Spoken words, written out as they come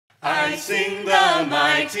I sing the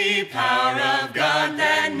mighty power of God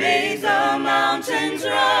that made the mountains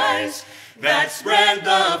rise, that spread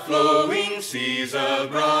the flowing seas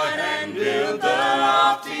abroad and built the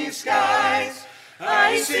lofty skies.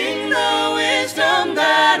 I sing the wisdom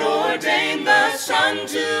that ordained the sun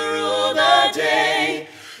to rule the day.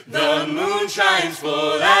 The moon shines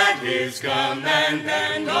full at his command,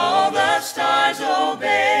 and all the stars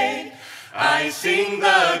obey. I sing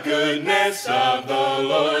the goodness of the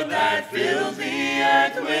Lord that fills the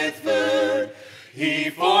earth with food. He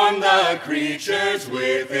formed the creatures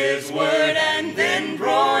with his word and then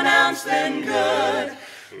pronounced them good.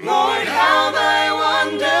 Lord, how thy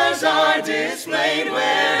wonders are displayed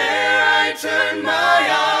where'er I turn my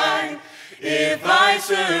eye. If I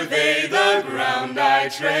survey the ground I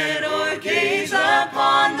tread or gaze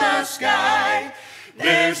upon the sky,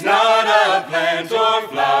 there's not a plant or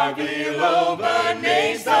flower below, but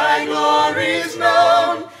makes thy glories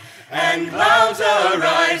known. And clouds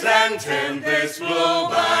arise and tempests blow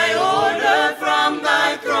by order from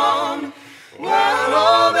thy throne, while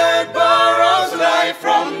all that borrows life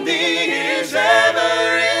from thee is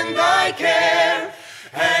ever in thy care.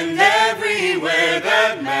 And everywhere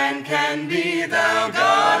that man can be, thou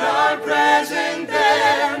God art present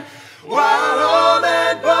there, while all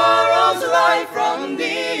that borrows life from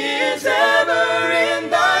thee is ever